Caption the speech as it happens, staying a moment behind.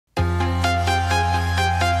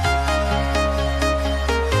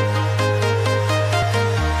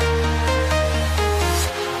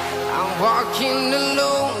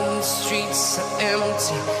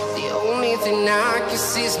can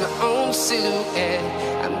see my own silhouette.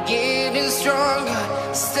 I'm getting stronger,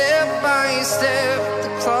 step by step. The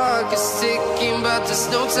clock is ticking, but there's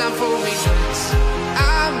no time for regrets.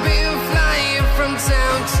 I've been flying from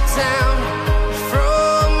town to town,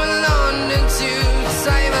 from London to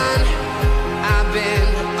Taiwan. I've been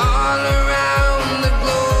all around the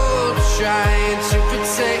globe, trying to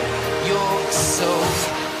protect your soul.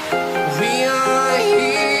 We are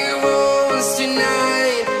heroes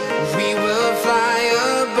tonight. We will fly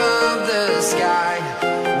above the sky.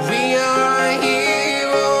 We are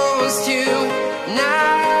heroes tonight.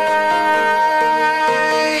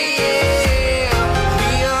 Yeah.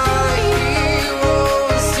 We are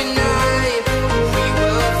heroes tonight. We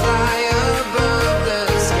will fly above the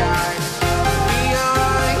sky. We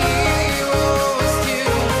are heroes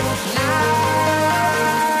tonight.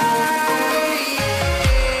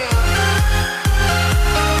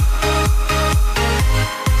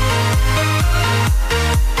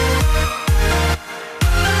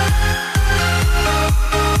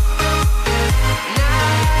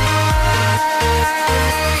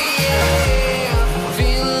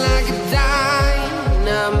 Feeling like a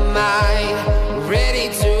dynamite, ready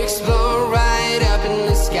to explore right up in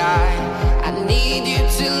the sky. I need you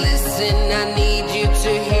to listen, I need you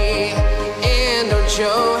to hear, and don't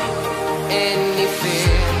show any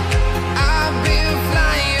fear. I've been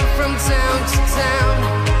flying from town to town,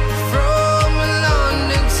 from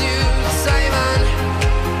London to Taiwan.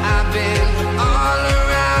 I've been all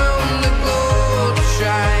around the globe,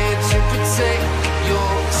 trying to protect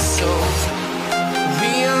your soul.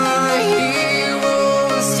 We are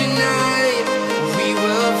heroes tonight. We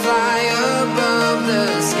will fly above the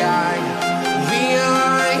sky. We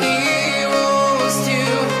are heroes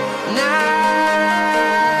tonight.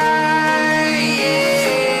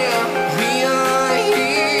 Yeah. We are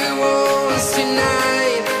heroes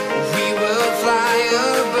tonight. We will fly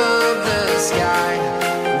above the sky.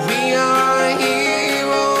 We are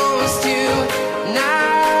heroes tonight.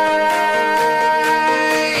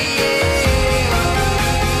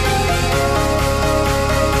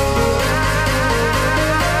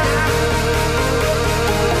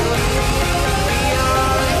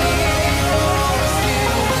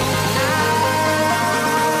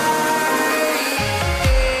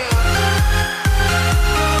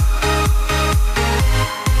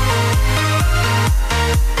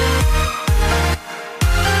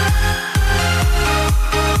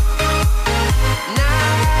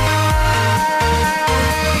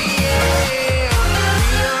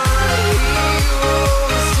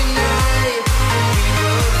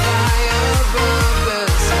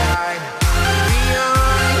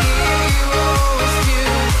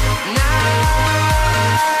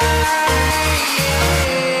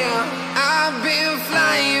 I've been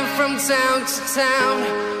flying from town to town,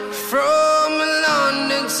 from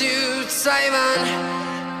London to Taiwan.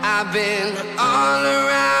 I've been all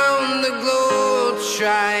around the globe,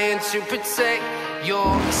 trying to protect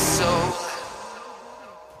your soul.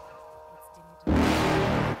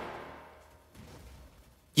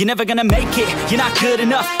 You're never gonna make it, you're not good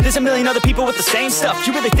enough. There's a million other people with the same stuff.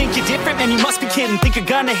 You really think you're different? Man, you must be kidding. Think you're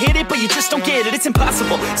gonna hit it, but you just don't get it. It's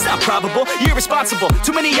impossible, it's not probable, you're irresponsible.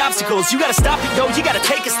 Too many obstacles, you gotta stop it, yo. You gotta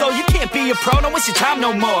take it slow, you can't be a pro. Don't waste your time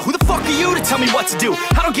no more. Who the fuck are you to tell me what to do?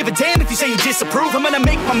 I don't give a damn if you say you disapprove. I'm gonna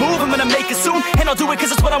make my move, I'm gonna make it soon. And I'll do it cause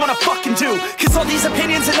it's what I wanna fucking do. Cause all these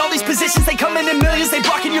opinions and all these positions, they come in millions, they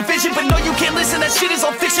blocking your vision. But no, you can't listen, that shit is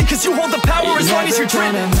all fiction. Cause you hold the power as long as you're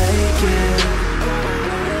driven.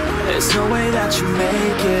 There's no way that you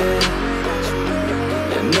make it,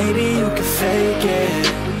 and maybe you can fake it,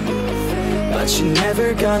 but you're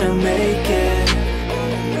never gonna make it.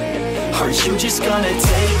 Are you just gonna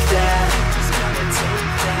take that?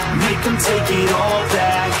 Make them take it all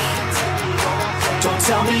back. Don't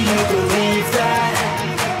tell me you believe that.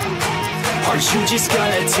 Are you just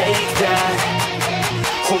gonna take that?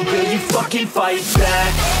 Or will you fucking fight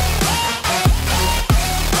back?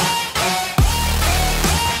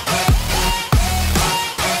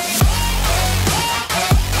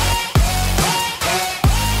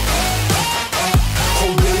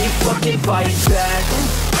 Fight back.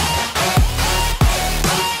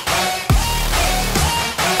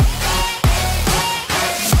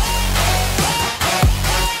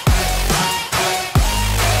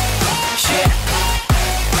 Yeah.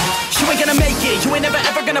 You ain't gonna make it, you ain't never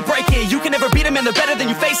ever gonna gonna break it. You can never beat them and they're better than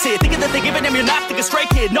you face it. Thinking that they give a damn, you're not thinking straight,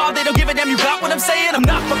 kid. No, they don't give a damn, you got what I'm saying? I'm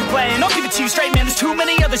not fucking playing, I'll give it to you straight, man. There's too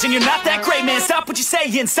many others and you're not that great, man. Stop what you're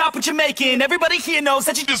saying, stop what you're making. Everybody here knows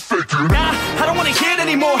that you just faking. Nah, I don't wanna hear it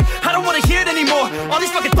anymore, I don't wanna hear it anymore. All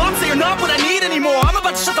these fucking thoughts, they are not what I need anymore. I'm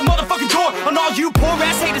about to shut the motherfucking door on all you poor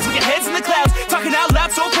ass haters with your heads in the clouds, talking out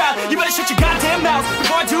loud so proud. You better shut your goddamn mouth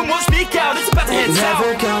before I do more, speak out. It's about to head south.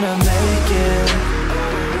 Never gonna make it.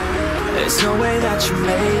 There's no way that you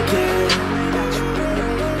make it.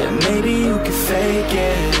 And maybe you can fake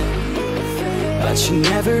it, but you're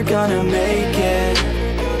never gonna make it.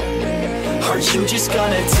 Are you just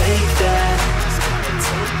gonna take that?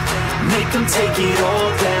 Make them take it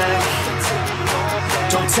all back.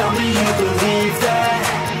 Don't tell me you believe that.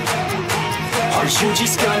 Are you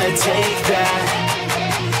just gonna take that?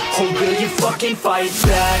 Or will you fucking fight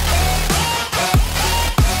back?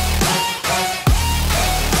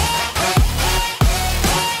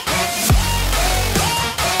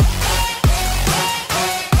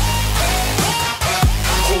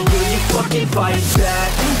 Fight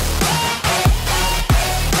back.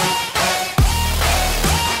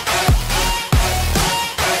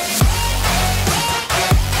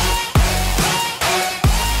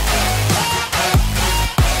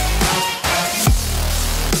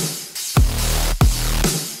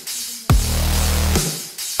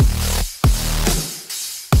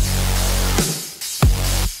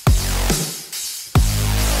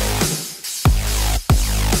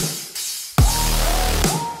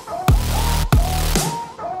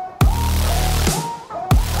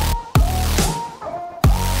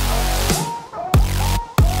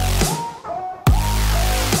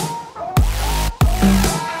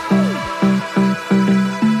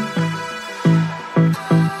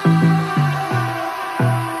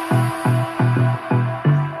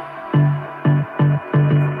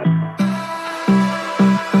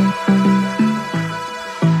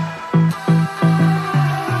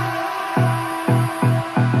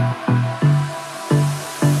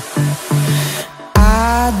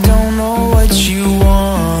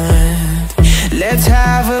 Let's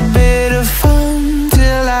have a bit of fun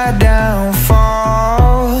till I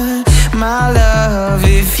downfall. My love,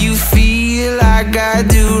 if you feel like I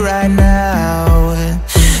do right now,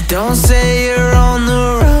 don't say you're on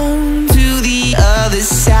the run to the other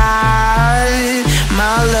side,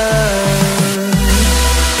 my love.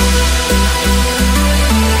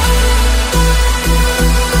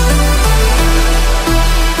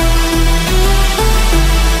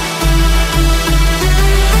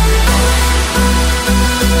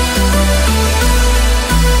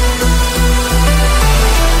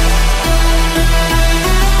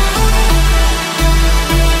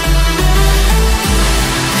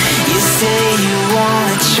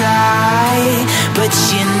 But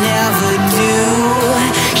you never do.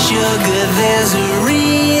 Sugar, there's a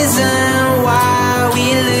reason why we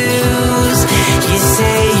lose. You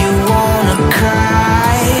say you wanna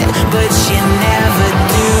cry, but you never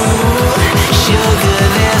do. Sugar,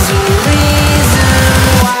 there's a reason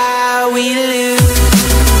why we lose.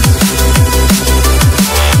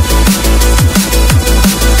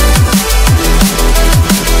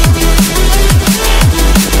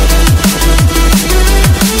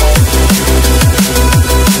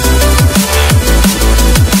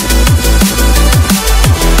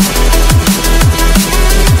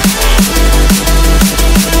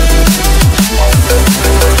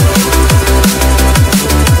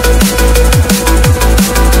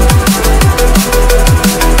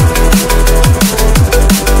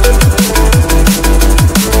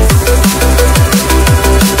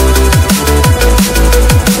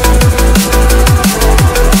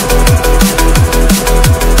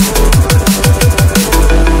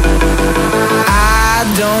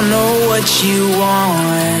 You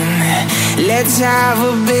want. Let's have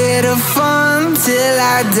a bit of fun till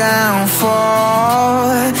I downfall.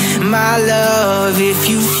 My love, if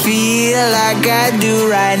you feel like I do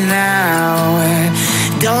right now,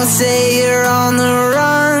 don't say you're on the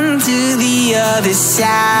run to the other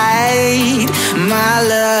side, my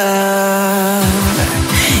love.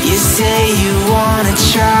 You say you wanna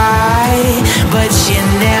try, but you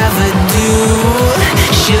never do.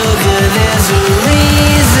 Sugar, there's a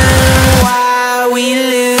reason why we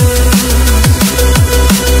lose.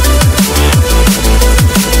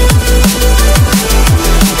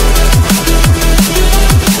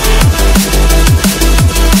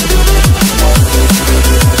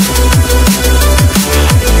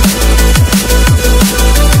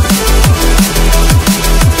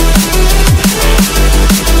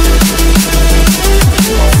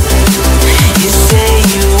 You say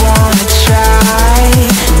you wanna try,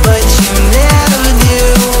 but you never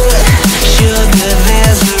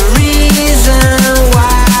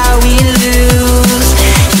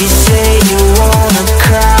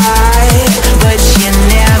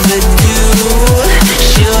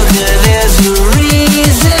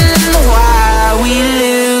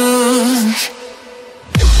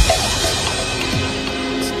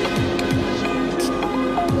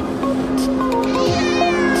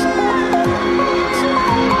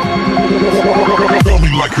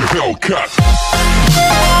like a Hellcat.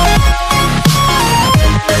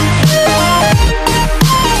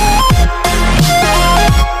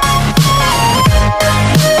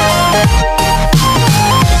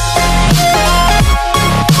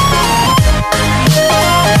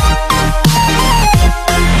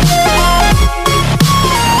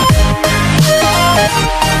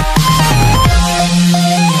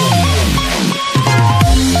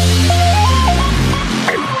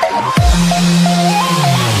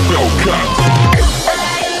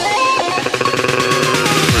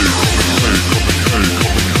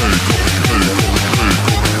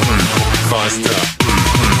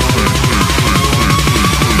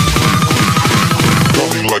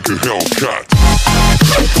 Coming like a Hellcat.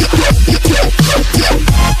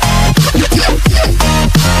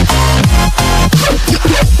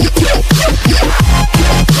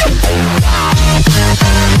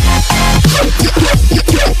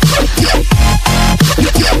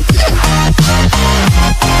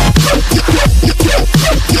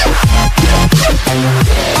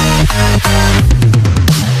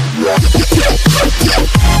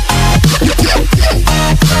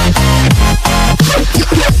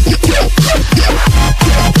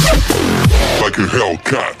 Like a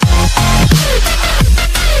Hellcat.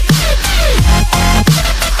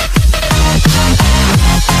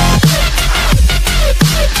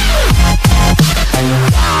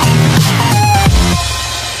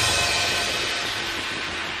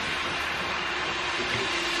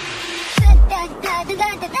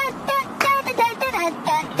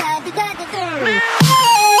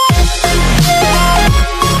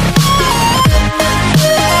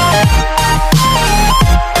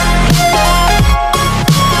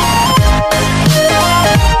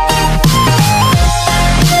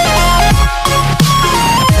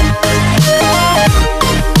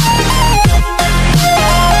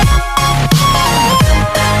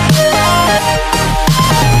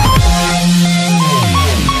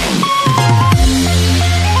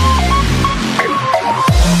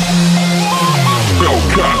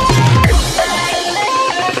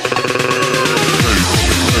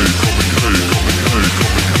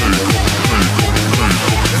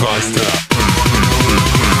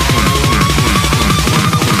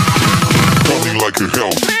 Coming like a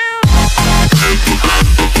Hellcat.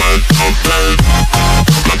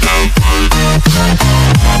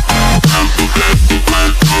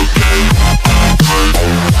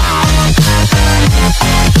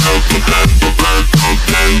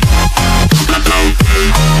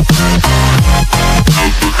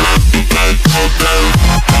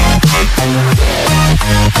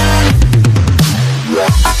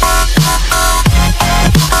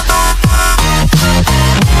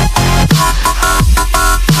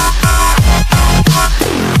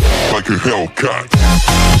 Like a Hellcat.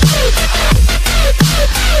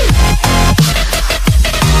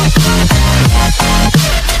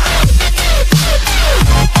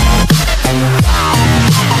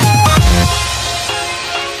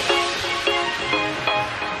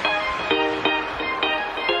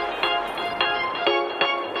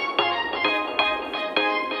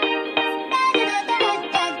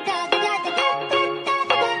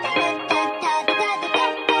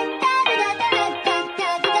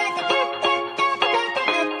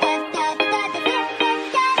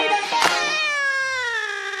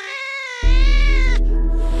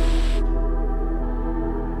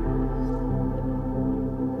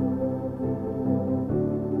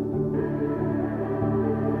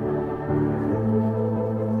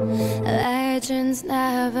 Legends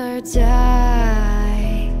never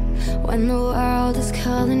die when the world is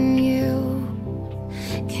calling you.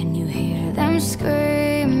 Can you hear them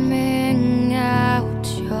screaming out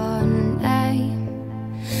your name?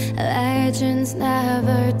 Legends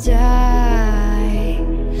never die,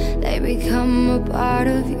 they become a part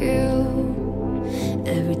of you.